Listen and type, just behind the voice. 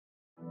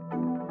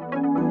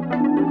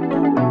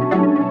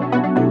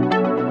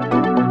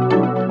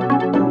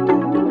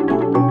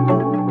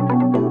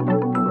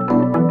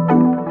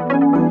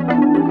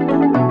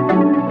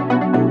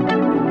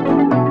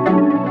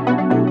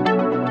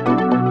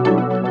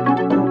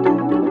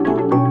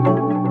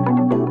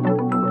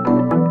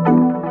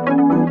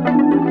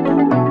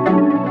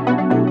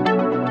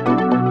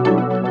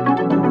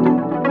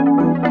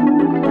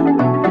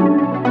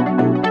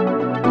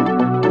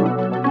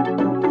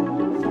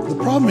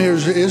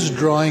is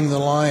drawing the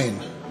line.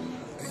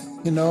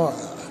 You know,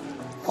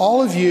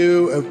 all of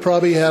you have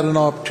probably had an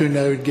opportunity,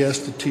 I would guess,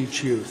 to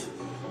teach youth.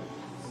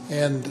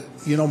 And,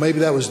 you know, maybe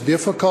that was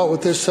difficult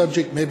with this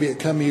subject, maybe it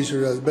come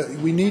easier, but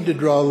we need to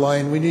draw a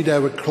line. We need to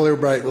have a clear,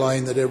 bright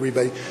line that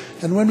everybody,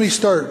 and when we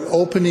start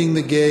opening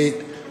the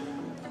gate,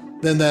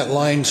 then that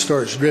line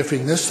starts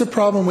drifting. This is the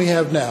problem we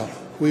have now.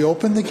 We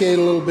open the gate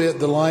a little bit,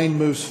 the line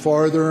moves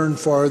farther and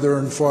farther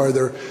and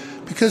farther,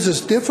 because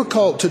it's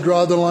difficult to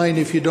draw the line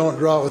if you don't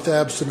draw it with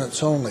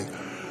abstinence only.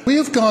 We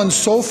have gone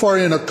so far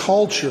in a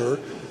culture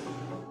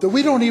that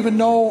we don't even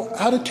know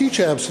how to teach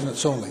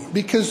abstinence only,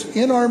 because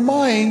in our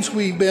minds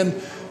we've been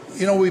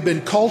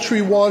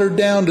culturally watered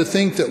down to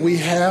think that we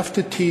have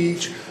to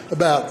teach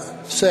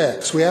about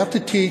sex. We have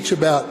to teach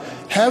about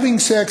having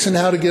sex and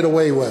how to get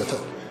away with it,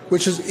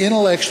 which is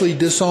intellectually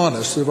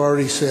dishonest, I've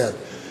already said.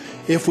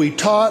 If we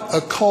taught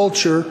a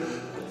culture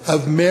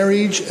of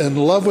marriage and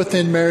love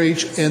within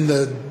marriage and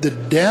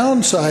the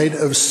downside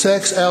of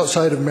sex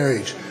outside of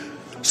marriage.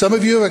 Some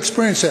of you have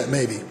experienced that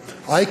maybe.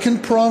 I can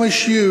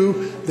promise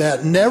you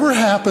that never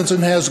happens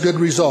and has good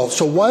results.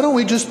 So why don't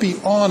we just be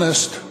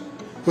honest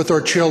with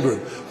our children?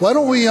 Why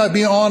don't we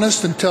be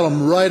honest and tell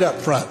them right up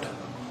front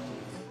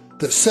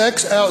that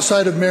sex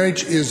outside of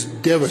marriage is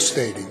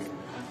devastating.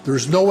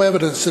 There's no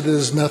evidence that it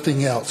is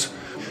nothing else.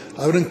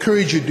 I would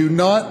encourage you, do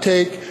not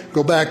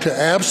go back to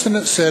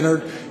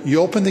abstinence-centered. You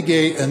open the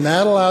gate, and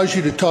that allows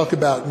you to talk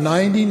about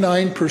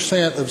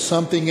 99% of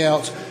something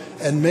else,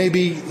 and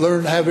maybe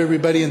have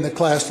everybody in the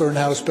class learn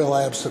how to spell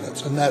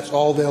abstinence, and that's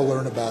all they'll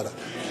learn about it.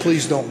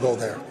 Please don't go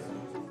there.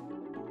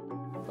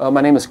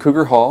 My name is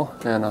Cougar Hall,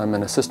 and I'm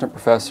an assistant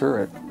professor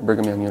at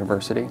Brigham Young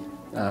University.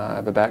 I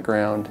have a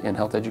background in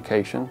health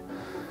education.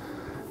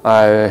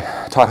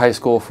 I taught high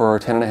school for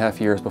 10.5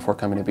 years before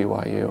coming to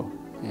BYU,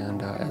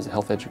 and as a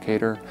health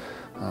educator,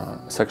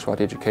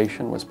 sexuality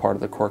education was part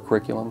of the core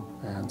curriculum,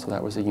 and so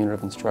that was a unit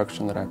of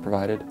instruction that I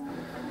provided.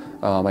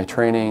 My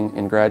training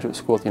in graduate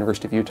school at the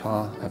University of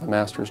Utah, I have a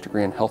master's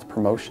degree in health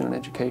promotion and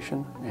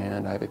education,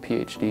 and I have a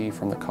PhD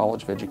from the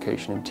College of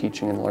Education in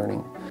Teaching and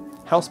Learning.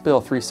 House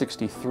Bill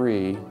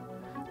 363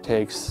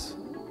 takes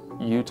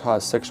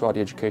Utah's sexuality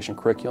education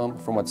curriculum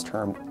from what's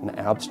termed an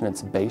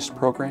abstinence-based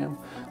program,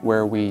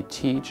 where we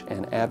teach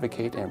and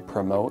advocate and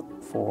promote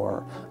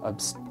for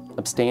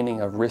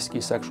abstaining of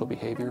risky sexual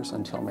behaviors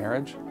until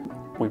marriage.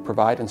 We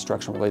provide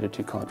instruction related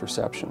to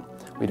contraception.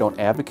 We don't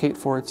advocate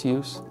for its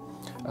use.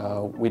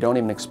 We don't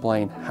even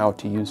explain how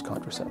to use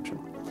contraception.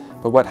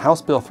 But what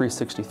House Bill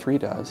 363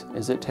 does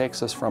is it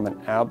takes us from an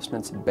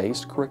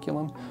abstinence-based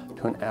curriculum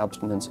to an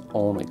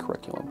abstinence-only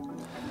curriculum.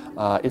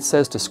 It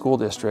says to school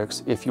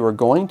districts, if you are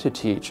going to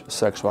teach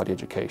sexuality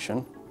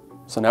education,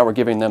 so now we're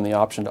giving them the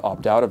option to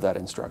opt out of that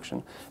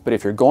instruction, but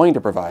if you're going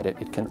to provide it,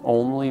 it can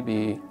only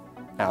be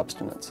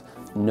abstinence,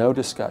 no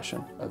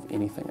discussion of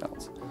anything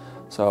else.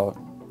 So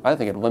I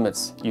think it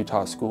limits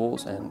Utah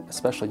schools and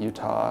especially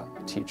Utah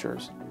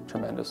teachers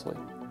tremendously.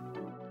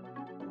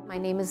 My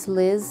name is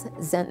Liz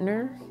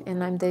Zentner,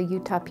 and I'm the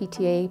Utah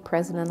PTA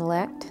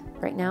President-elect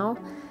right now.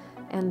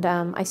 And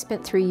I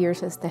spent 3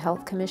 years as the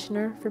Health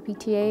Commissioner for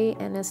PTA,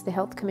 and as the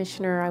Health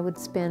Commissioner I would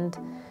spend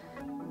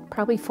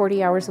probably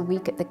 40 hours a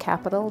week at the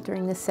Capitol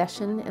during this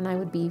session, and I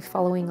would be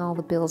following all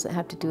the bills that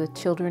have to do with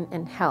children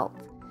and health.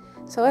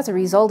 So as a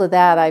result of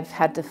that, I've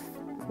had to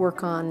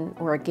work on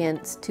or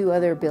against 2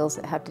 other bills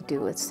that have to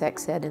do with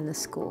sex ed in the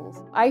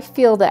schools. I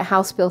feel that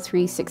House Bill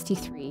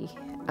 363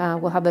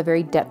 will have a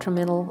very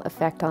detrimental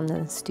effect on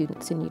the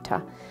students in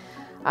Utah.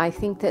 I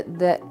think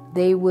that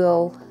they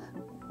will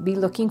be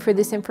looking for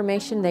this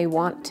information. They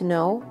want to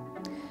know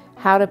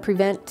how to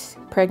prevent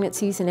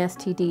pregnancies and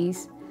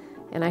STDs,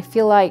 and I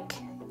feel like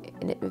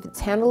if it's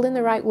handled in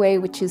the right way,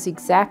 which is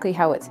exactly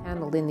how it's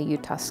handled in the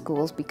Utah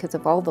schools because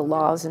of all the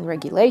laws and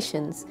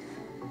regulations,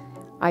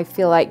 I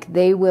feel like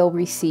they will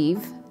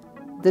receive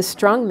the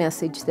strong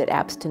message that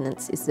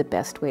abstinence is the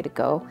best way to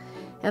go.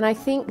 And I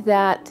think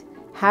that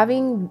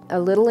having a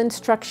little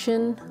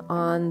instruction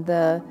on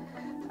the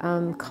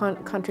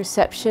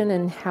contraception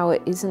and how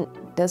it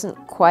isn't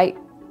quite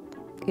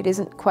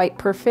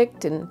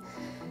perfect and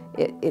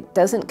it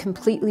doesn't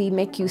completely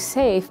make you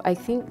safe, I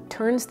think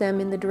turns them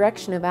in the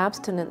direction of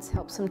abstinence,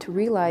 helps them to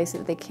realize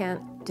that they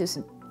can't just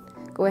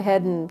go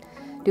ahead and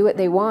do what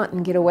they want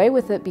and get away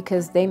with it,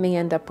 because they may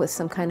end up with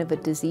some kind of a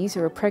disease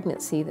or a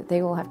pregnancy that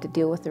they will have to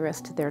deal with the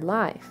rest of their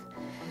life.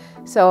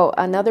 So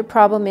another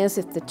problem is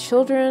if the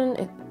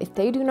children, if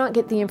they do not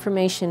get the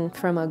information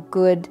from a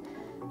good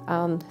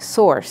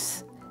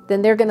source,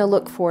 then they're going to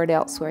look for it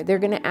elsewhere. They're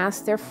going to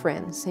ask their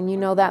friends, and you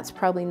know that's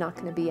probably not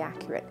going to be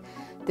accurate.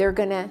 They're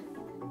going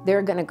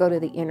to go to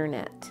the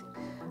internet.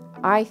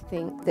 I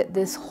think that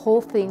this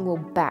whole thing will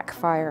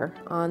backfire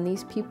on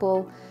these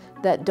people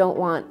that don't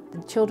want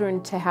the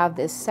children to have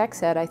this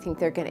sex ed. I think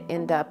they're going to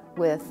end up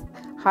with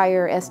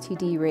higher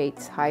STD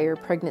rates, higher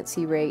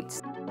pregnancy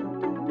rates.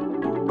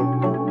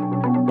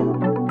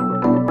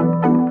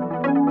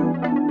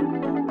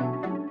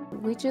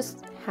 We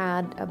just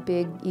had a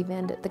big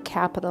event at the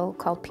Capitol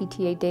called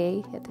PTA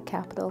Day at the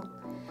Capitol,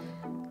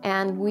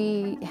 and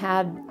we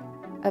had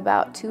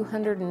about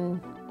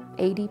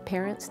 280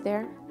 parents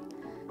there,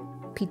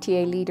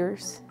 PTA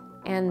leaders,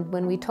 and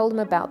when we told them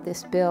about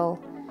this bill,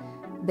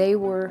 they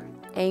were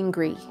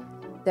angry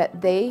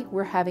that they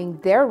were having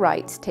their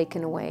rights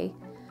taken away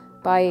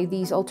by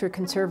these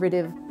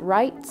ultra-conservative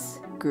rights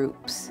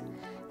groups,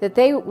 that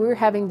they were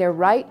having their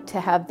right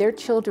to have their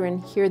children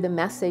hear the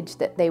message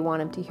that they want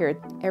them to hear.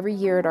 Every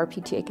year at our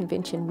PTA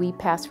convention, we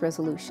pass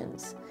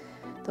resolutions.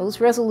 Those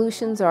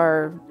resolutions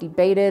are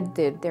debated,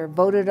 they're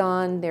voted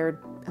on, they're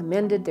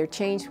amended, they're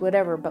changed,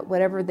 whatever, but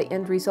whatever the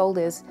end result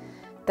is,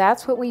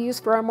 that's what we use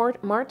for our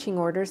marching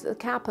orders at the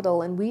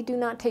Capitol, and we do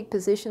not take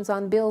positions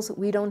on bills that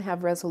we don't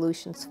have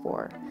resolutions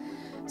for.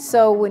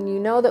 So when you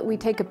know that we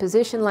take a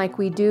position like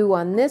we do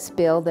on this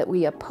bill, that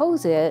we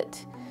oppose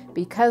it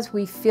because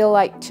we feel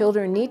like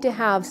children need to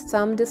have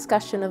some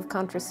discussion of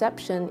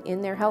contraception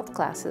in their health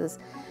classes,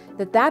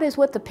 that is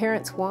what the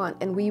parents want,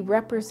 and we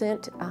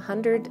represent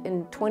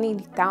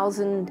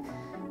 120,000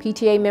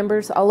 PTA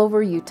members all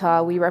over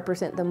Utah. We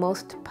represent the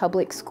most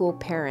public school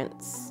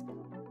parents.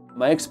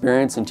 My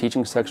experience in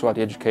teaching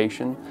sexuality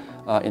education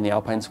in the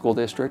Alpine School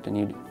District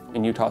and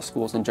in Utah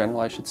schools in general,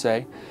 I should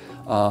say,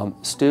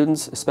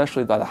 students,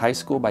 especially by the high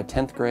school, by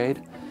 10th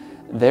grade,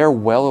 they're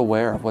well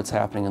aware of what's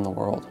happening in the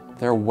world.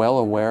 They're well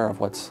aware of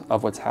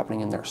what's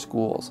happening in their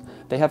schools.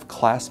 They have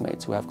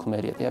classmates who have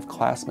chlamydia. They have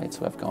classmates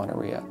who have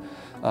gonorrhea.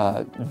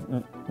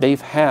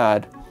 They've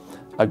had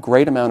a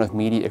great amount of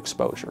media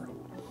exposure,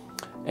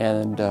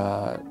 and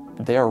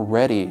they're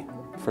ready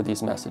for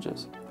these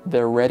messages.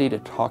 They're ready to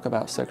talk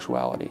about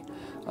sexuality.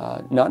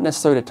 Not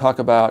necessarily to talk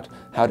about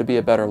how to be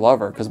a better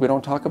lover, because we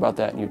don't talk about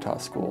that in Utah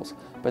schools,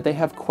 but they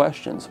have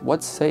questions.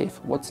 What's safe?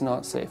 What's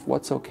not safe?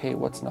 What's okay?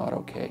 What's not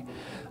okay?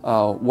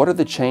 What are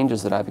the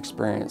changes that I've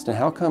experienced? And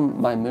how come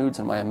my moods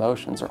and my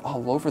emotions are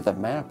all over the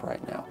map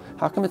right now?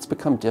 How come it's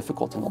become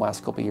difficult in the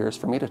last couple of years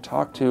for me to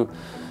talk to,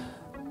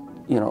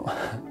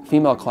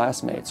 female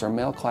classmates or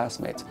male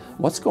classmates?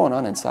 What's going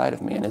on inside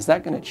of me, and is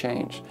that going to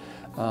change?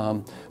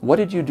 What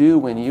did you do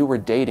when you were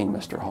dating,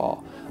 Mr.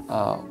 Hall?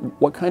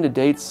 What kind of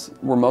dates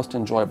were most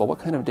enjoyable? What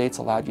kind of dates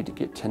allowed you to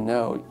get to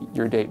know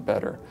your date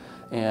better?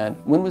 And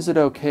when was it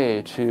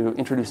okay to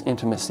introduce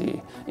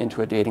intimacy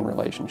into a dating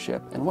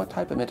relationship? And what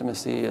type of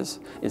intimacy is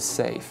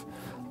safe?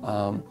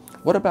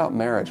 What about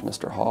marriage,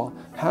 Mr. Hall?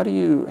 How do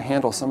you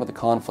handle some of the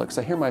conflicts?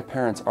 I hear my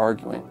parents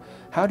arguing.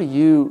 How do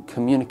you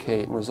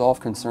communicate and resolve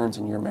concerns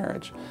in your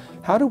marriage?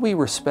 How do we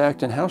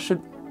respect, and how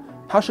should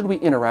we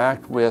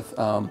interact with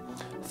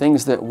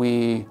things that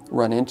we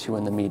run into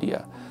in the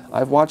media?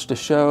 I've watched a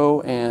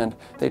show and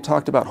they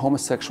talked about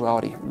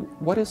homosexuality.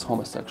 What is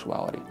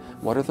homosexuality?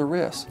 What are the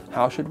risks?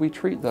 How should we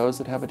treat those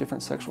that have a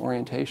different sexual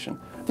orientation?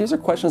 These are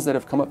questions that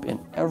have come up in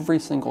every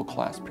single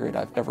class period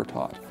I've ever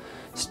taught.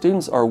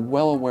 Students are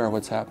well aware of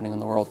what's happening in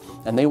the world,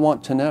 and they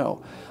want to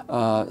know.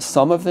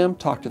 Some of them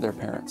talk to their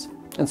parents,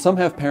 and some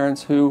have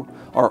parents who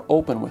are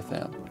open with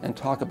them and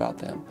talk about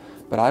them.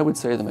 But I would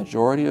say the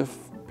majority of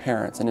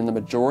parents, and in the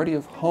majority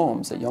of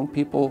homes that young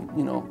people,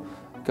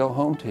 go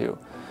home to,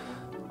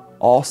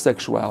 all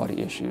sexuality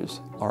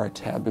issues are a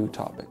taboo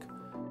topic.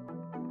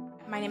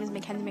 My name is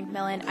Mackenzie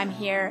McMillan. I'm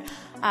here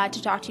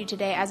to talk to you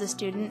today as a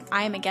student.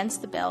 I am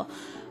against the bill.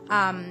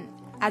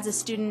 As a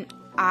student,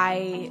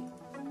 I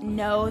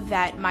know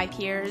that my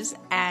peers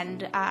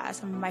and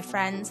some of my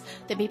friends,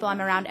 the people I'm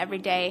around every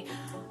day,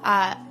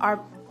 are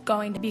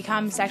going to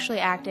become sexually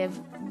active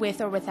with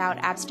or without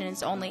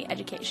abstinence-only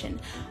education.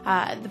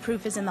 The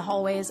proof is in the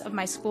hallways of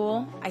my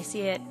school. I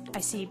see it. I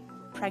see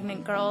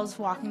pregnant girls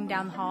walking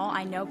down the hall.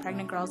 I know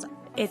pregnant girls.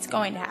 It's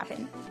going to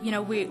happen.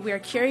 We are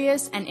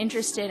curious and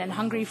interested and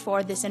hungry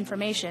for this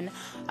information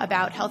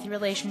about healthy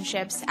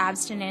relationships,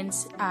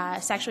 abstinence,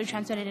 sexually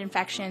transmitted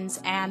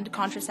infections, and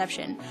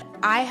contraception.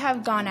 I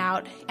have gone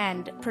out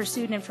and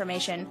pursued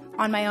information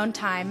on my own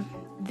time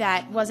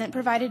that wasn't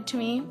provided to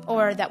me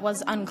or that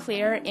was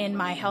unclear in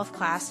my health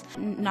class.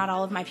 Not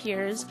all of my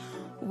peers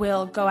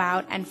will go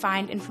out and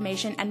find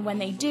information, and when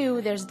they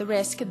do, there's the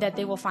risk that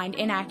they will find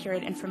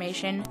inaccurate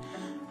information,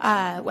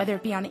 whether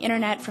it be on the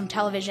internet, from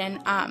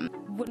television.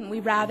 Wouldn't we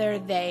rather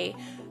they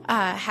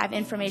have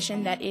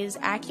information that is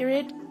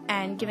accurate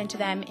and given to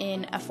them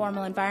in a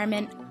formal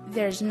environment?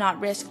 There's not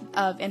risk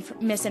of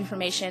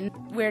misinformation.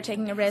 We're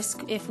taking a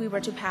risk if we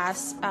were to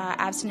pass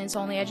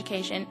abstinence-only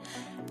education,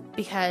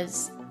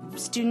 because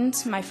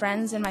students, my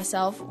friends, and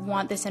myself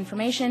want this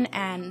information,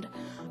 and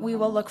we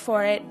will look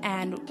for it,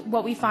 and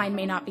what we find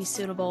may not be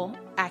suitable,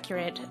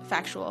 accurate,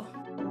 factual.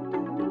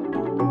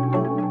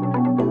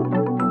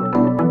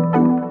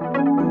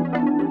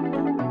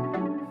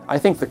 I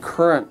think the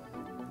current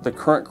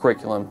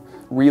curriculum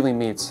really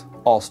meets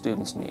all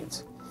students'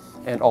 needs,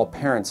 and all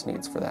parents'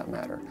 needs for that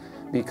matter,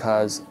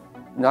 because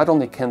not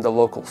only can the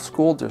local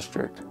school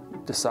district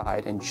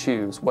decide and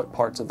choose what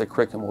parts of the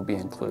curriculum will be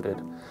included,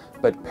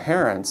 but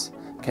parents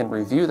can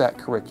review that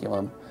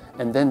curriculum,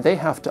 and then they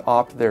have to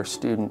opt their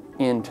student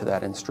into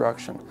that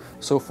instruction.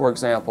 So for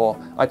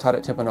example, I taught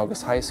at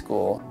Timpanogos High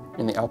School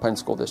in the Alpine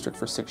School District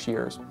for 6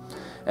 years.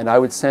 And I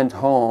would send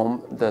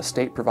home the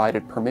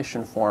state-provided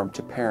permission form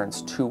to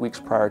parents 2 weeks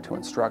prior to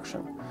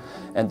instruction.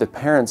 And the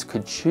parents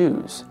could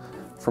choose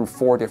from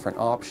 4 different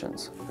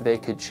options. They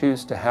could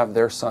choose to have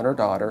their son or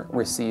daughter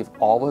receive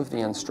all of the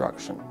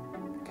instruction,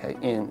 okay,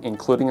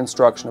 including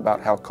instruction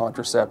about how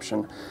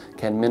contraception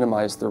can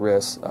minimize the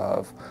risk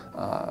of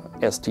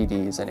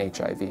STDs and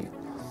HIV.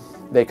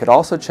 They could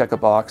also check a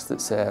box that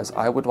says,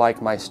 I would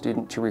like my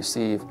student to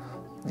receive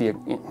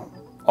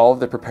all of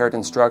the prepared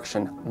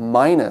instruction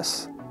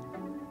minus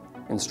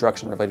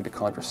instruction related to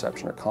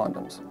contraception or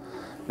condoms.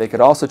 They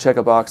could also check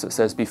a box that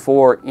says,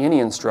 before any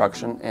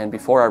instruction and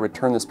before I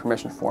return this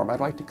permission form, I'd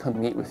like to come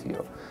meet with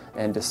you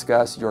and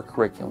discuss your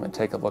curriculum and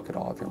take a look at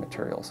all of your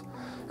materials.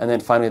 And then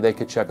finally they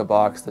could check a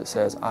box that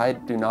says, I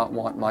do not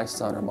want my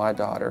son or my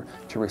daughter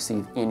to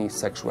receive any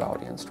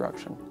sexuality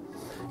instruction.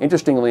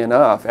 Interestingly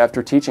enough,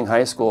 after teaching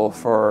high school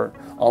for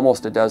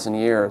almost a dozen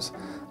years,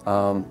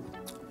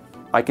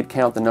 I could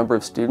count the number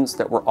of students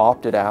that were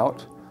opted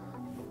out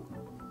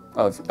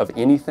of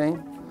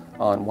anything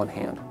on one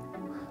hand.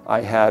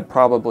 I had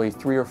probably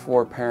 3 or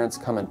 4 parents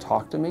come and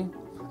talk to me.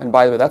 And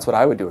by the way, that's what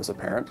I would do as a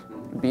parent.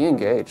 Be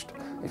engaged.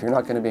 If you're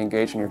not going to be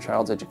engaged in your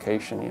child's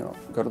education,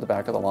 go to the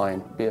back of the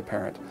line, be a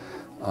parent.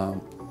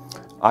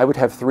 I would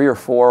have 3 or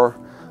 4,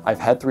 I've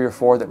had 3 or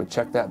 4 that would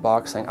check that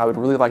box saying, I would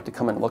really like to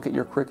come and look at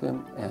your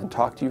curriculum and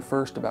talk to you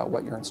first about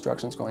what your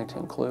instruction is going to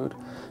include.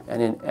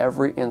 And in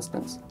every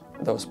instance,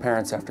 those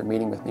parents after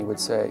meeting with me would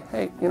say,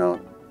 hey,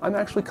 I'm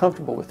actually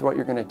comfortable with what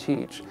you're going to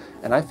teach.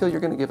 And I feel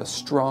you're going to give a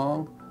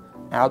strong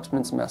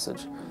abstinence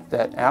message,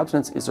 that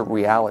abstinence is a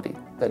reality,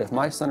 that if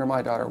my son or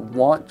my daughter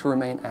want to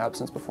remain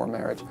abstinent before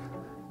marriage,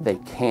 they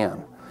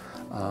can.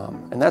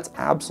 And that's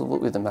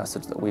absolutely the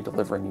message that we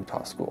deliver in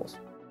Utah schools.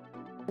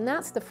 And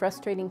that's the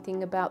frustrating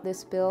thing about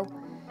this bill,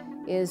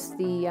 is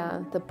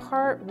the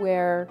part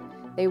where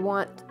they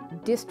want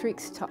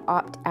districts to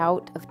opt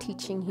out of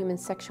teaching human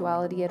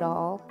sexuality at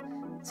all,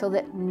 so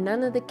that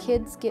none of the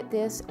kids get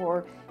this,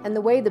 and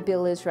the way the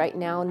bill is right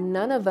now,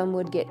 none of them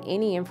would get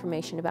any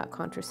information about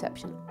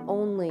contraception,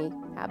 only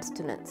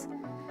abstinence.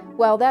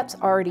 Well, that's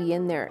already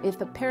in there.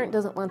 If a parent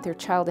doesn't want their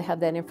child to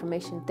have that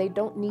information, they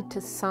don't need to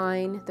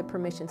sign the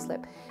permission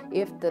slip.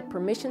 If the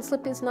permission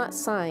slip is not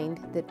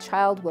signed, the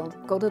child will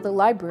go to the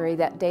library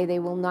that day, they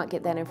will not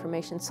get that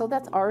information. So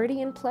that's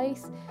already in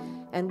place,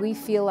 and we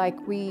feel like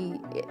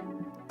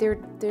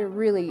there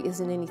really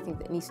isn't anything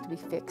that needs to be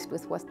fixed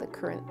with what the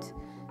current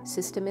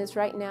system is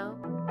right now.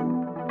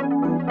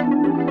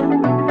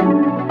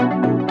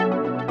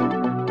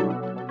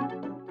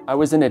 I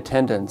was in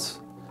attendance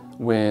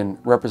when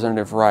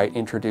Representative Wright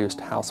introduced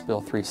House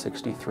Bill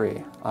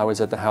 363. I was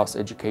at the House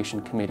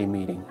Education Committee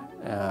meeting,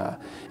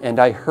 and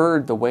I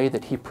heard the way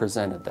that he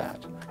presented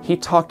that. He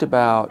talked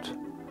about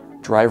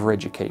driver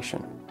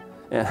education.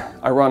 And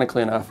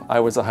ironically enough, I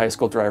was a high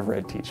school driver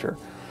ed teacher.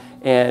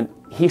 And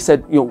he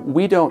said,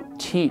 we don't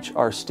teach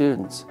our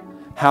students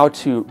how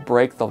to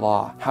break the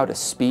law, how to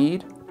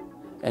speed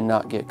and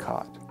not get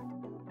caught.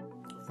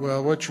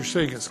 Well, what you're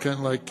saying, it's kind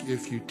of like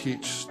if you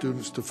teach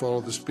students to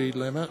follow the speed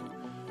limit,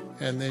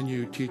 and then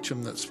you teach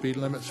them that speed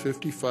limit's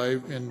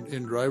 55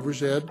 in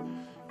driver's ed,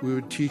 we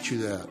would teach you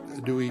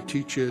that. Do we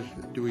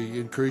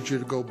encourage you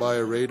to go buy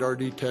a radar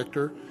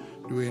detector?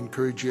 Do we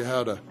encourage you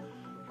how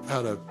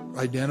to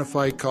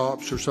identify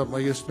cops or something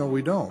like this? No,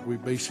 we don't. We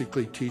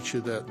basically teach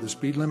you that the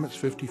speed limit's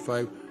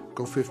 55,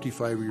 go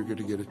 55 or you're going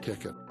to get a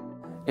ticket.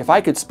 If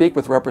I could speak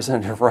with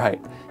Representative Wright,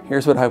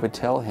 here's what I would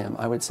tell him.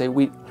 I would say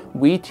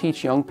we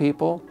teach young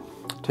people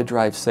to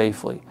drive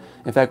safely.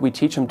 In fact, we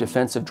teach them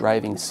defensive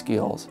driving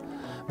skills,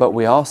 but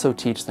we also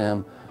teach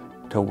them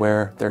to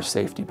wear their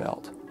safety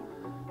belt,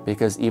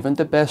 because even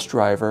the best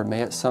driver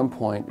may at some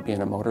point be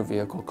in a motor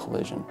vehicle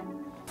collision.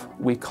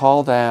 We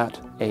call that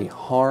a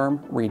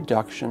harm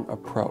reduction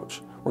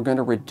approach. We're going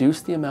to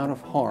reduce the amount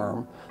of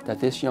harm that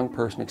this young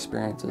person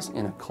experiences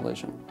in a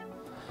collision.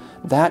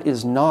 That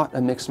is not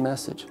a mixed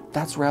message.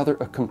 That's rather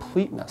a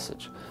complete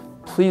message.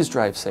 Please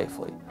drive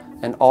safely,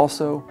 and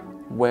also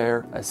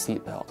wear a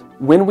seatbelt.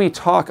 When we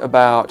talk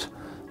about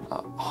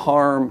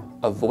harm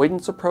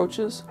avoidance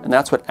approaches, and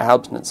that's what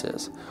abstinence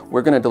is,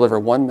 we're going to deliver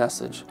one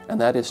message,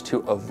 and that is to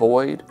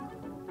avoid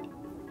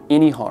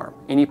any harm,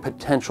 any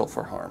potential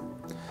for harm.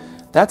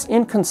 That's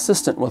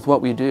inconsistent with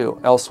what we do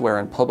elsewhere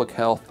in public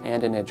health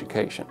and in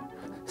education.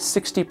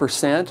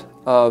 60%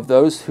 of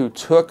those who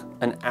took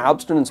an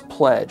abstinence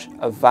pledge,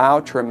 a vow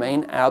to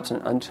remain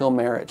abstinent until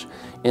marriage,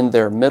 in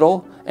their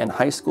middle and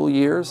high school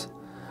years,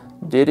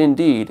 did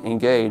indeed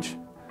engage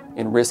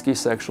in risky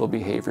sexual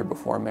behavior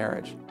before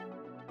marriage.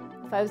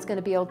 If I was going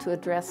to be able to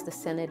address the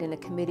Senate in a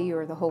committee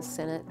or the whole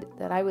Senate,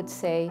 that I would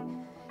say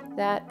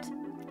that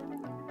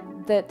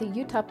the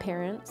Utah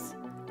parents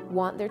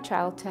want their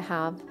child to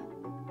have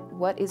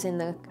what is in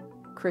the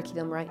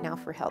curriculum right now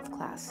for health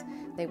class.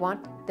 They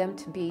want them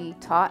to be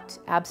taught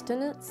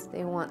abstinence.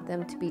 They want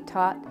them to be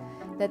taught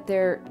that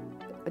there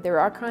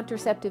are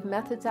contraceptive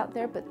methods out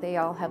there, but they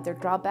all have their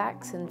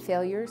drawbacks and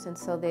failures, and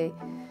so they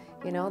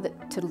You know,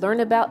 that to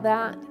learn about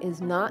that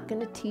is not going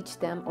to teach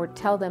them or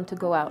tell them to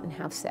go out and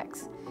have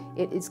sex.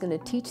 It is going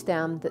to teach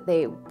them that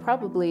they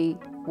probably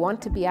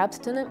want to be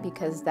abstinent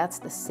because that's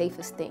the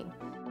safest thing.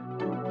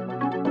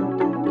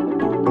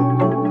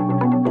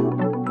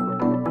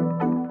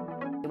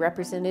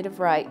 Representative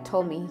Wright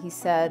told me, he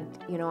said,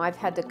 you know, I've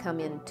had to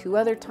come in 2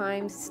 other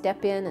times,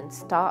 step in and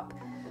stop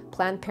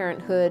Planned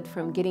Parenthood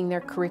from getting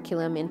their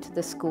curriculum into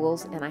the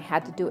schools, and I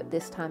had to do it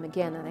this time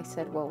again. And I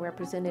said, well,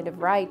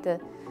 Representative Wright,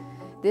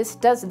 this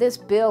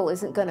bill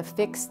isn't going to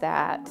fix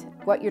that.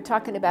 What you're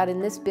talking about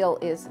in this bill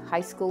is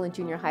high school and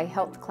junior high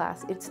health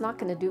class. It's not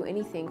going to do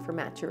anything for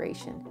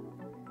maturation.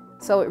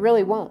 So it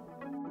really won't.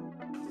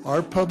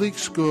 Our public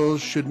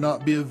schools should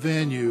not be a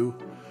venue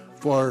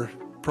for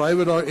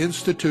private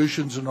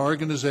institutions and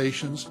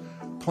organizations.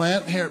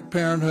 Planned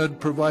Parenthood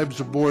provides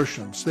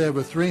abortions. They have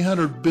a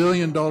 $300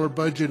 billion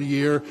budget a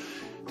year.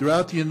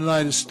 Throughout the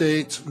United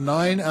States,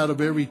 9 out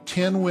of every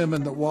 10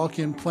 women that walk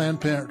in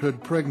Planned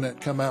Parenthood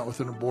pregnant come out with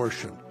an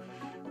abortion.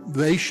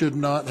 They should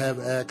not have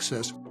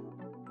access.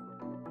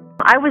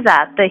 I was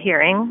at the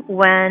hearing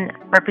when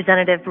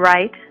Representative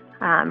Wright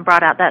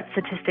brought out that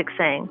statistic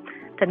saying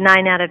that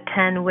 9 out of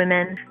 10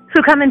 women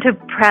who come into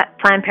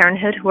Planned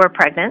Parenthood who are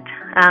pregnant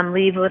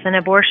leave with an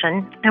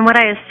abortion. And what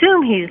I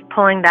assume he's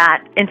pulling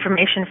that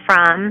information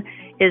from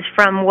is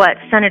from what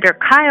Senator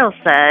Kyle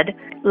said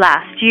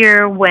last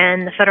year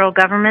when the federal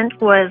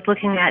government was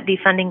looking at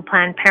defunding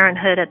Planned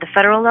Parenthood at the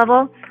federal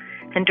level.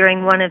 And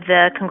during one of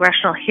the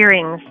congressional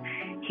hearings,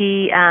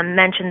 he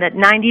mentioned that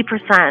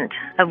 90%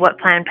 of what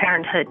Planned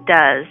Parenthood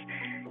does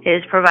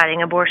is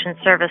providing abortion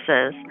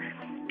services.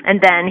 And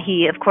then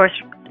he, of course,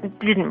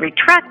 didn't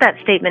retract that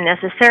statement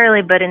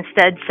necessarily, but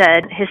instead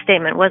said his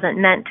statement wasn't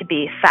meant to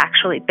be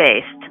factually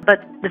based.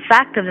 But the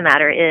fact of the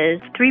matter is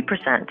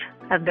 3%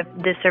 of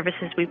the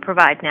services we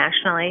provide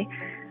nationally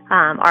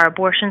are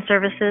abortion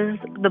services.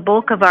 The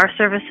bulk of our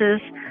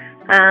services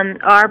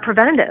are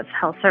preventative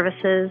health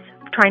services,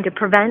 trying to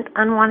prevent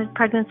unwanted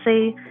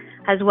pregnancy,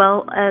 as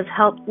well as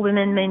help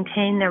women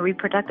maintain their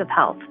reproductive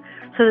health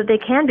so that they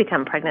can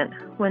become pregnant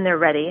when they're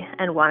ready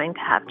and wanting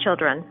to have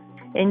children.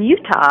 In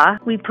Utah,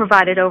 we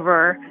provided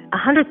over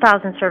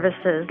 100,000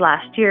 services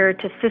last year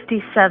to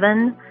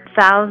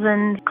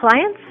 57,000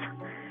 clients.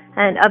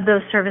 And of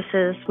those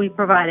services we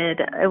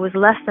provided, it was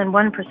less than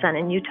 1%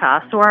 in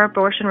Utah. So our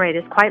abortion rate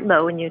is quite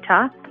low in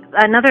Utah.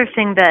 Another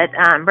thing that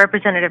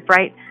Representative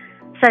Wright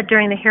said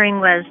during the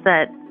hearing was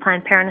that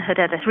Planned Parenthood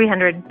had a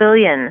 $300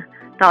 billion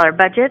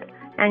budget,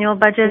 annual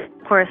budget.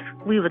 Of course,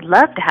 we would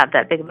love to have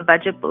that big of a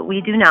budget, but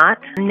we do not.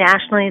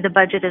 Nationally, the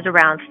budget is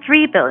around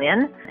 $3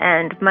 billion,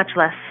 and much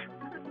less,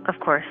 of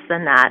course,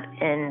 than that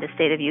in the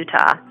state of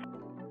Utah.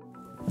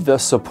 The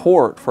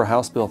support for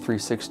House Bill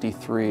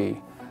 363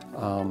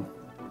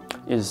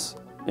 is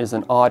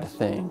an odd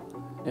thing,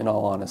 in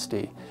all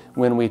honesty.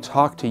 When we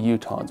talk to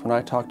Utahns, when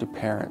I talk to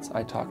parents,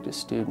 I talk to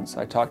students,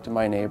 I talk to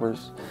my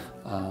neighbors,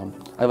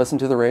 I listen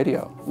to the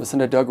radio, listen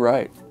to Doug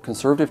Wright,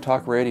 conservative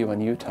talk radio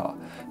in Utah,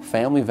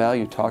 family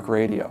value talk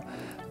radio.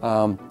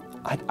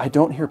 I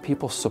don't hear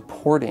people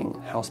supporting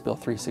House Bill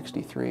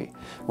 363.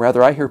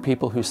 Rather, I hear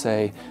people who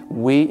say,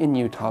 we in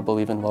Utah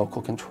believe in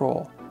local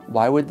control.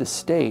 Why would the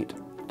state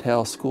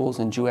tell schools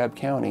in Juab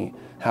County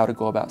how to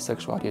go about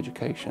sexuality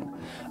education?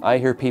 I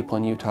hear people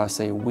in Utah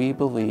say, we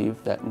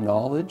believe that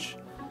knowledge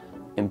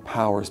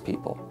empowers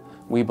people.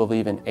 We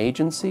believe in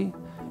agency,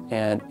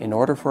 and in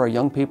order for our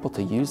young people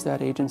to use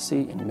that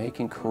agency in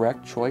making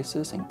correct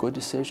choices and good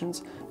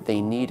decisions,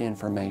 they need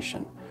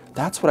information.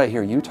 That's what I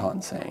hear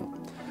Utahns saying.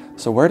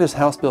 So where does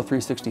House Bill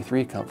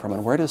 363 come from,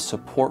 and where does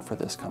support for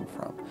this come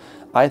from?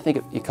 I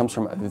think it comes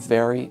from a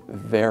very,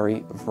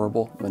 very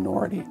verbal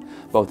minority,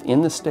 both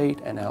in the state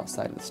and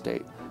outside of the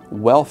state.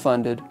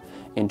 Well-funded,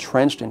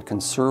 entrenched in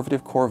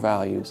conservative core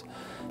values.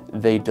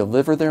 They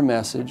deliver their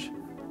message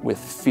with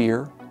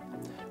fear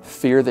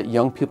that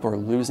young people are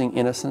losing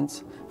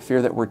innocence,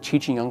 fear that we're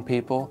teaching young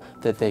people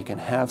that they can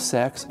have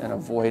sex and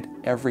avoid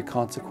every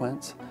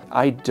consequence.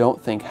 I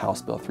don't think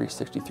House Bill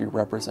 363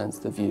 represents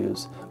the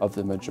views of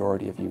the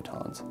majority of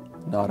Utahns.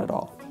 Not at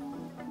all.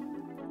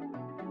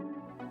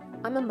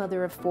 I'm a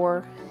mother of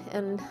 4,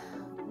 and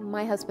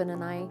my husband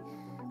and I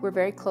were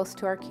very close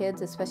to our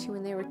kids, especially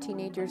when they were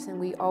teenagers, and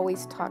we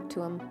always talked to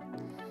them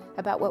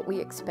about what we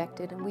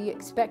expected. And we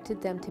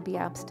expected them to be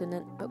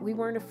abstinent, but we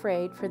weren't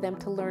afraid for them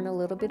to learn a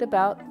little bit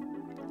about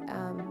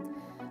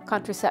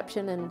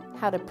contraception and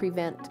how to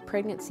prevent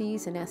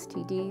pregnancies and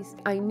STDs.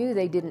 I knew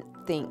they didn't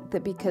think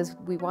that because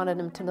we wanted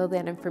them to know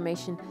that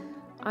information,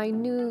 I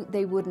knew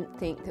they wouldn't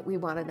think that we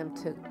wanted them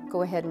to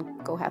go ahead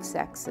and go have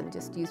sex and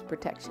just use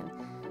protection.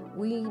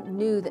 We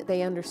knew that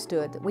they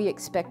understood that we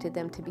expected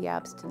them to be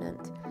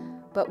abstinent,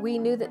 but we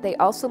knew that they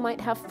also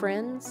might have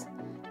friends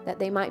that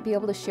they might be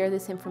able to share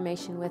this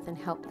information with and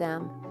help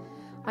them.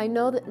 I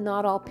know that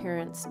not all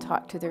parents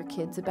talk to their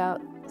kids about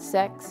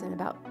sex and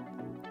about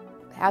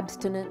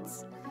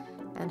abstinence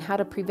and how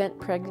to prevent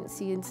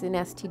pregnancies and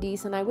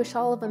STDs, and I wish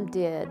all of them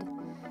did.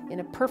 In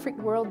a perfect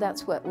world,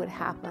 that's what would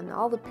happen.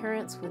 All the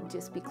parents would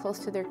just be close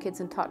to their kids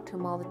and talk to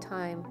them all the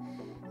time.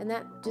 And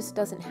that just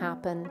doesn't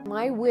happen.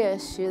 My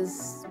wish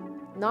is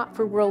not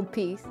for world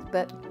peace,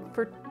 but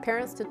for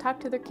parents to talk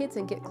to their kids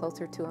and get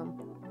closer to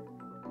them.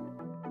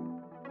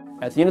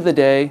 At the end of the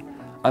day,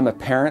 I'm a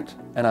parent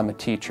and I'm a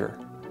teacher.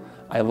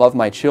 I love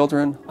my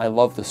children. I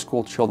love the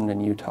school children in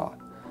Utah.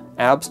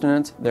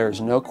 Abstinence, there is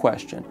no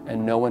question,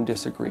 and no one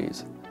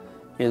disagrees,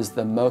 is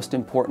the most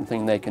important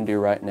thing they can do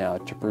right now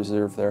to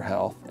preserve their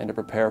health and to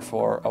prepare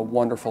for a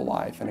wonderful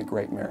life and a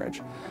great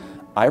marriage.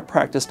 I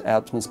practiced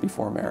abstinence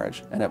before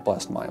marriage, and it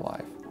blessed my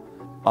life.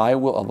 I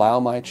will allow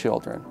my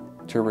children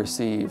to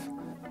receive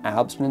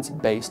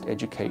abstinence-based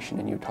education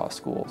in Utah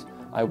schools.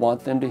 I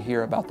want them to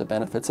hear about the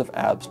benefits of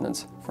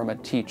abstinence from a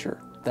teacher.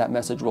 That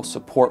message will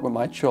support what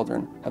my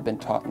children have been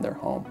taught in their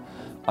home.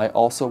 I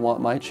also want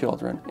my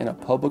children in a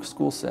public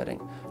school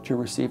setting to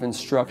receive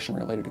instruction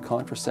related to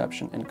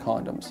contraception and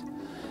condoms,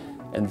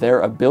 and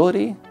their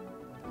ability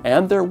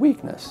and their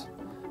weakness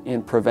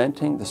in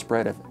preventing the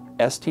spread of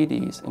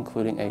STDs,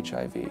 including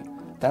HIV.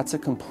 That's a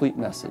complete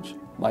message.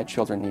 My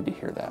children need to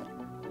hear that.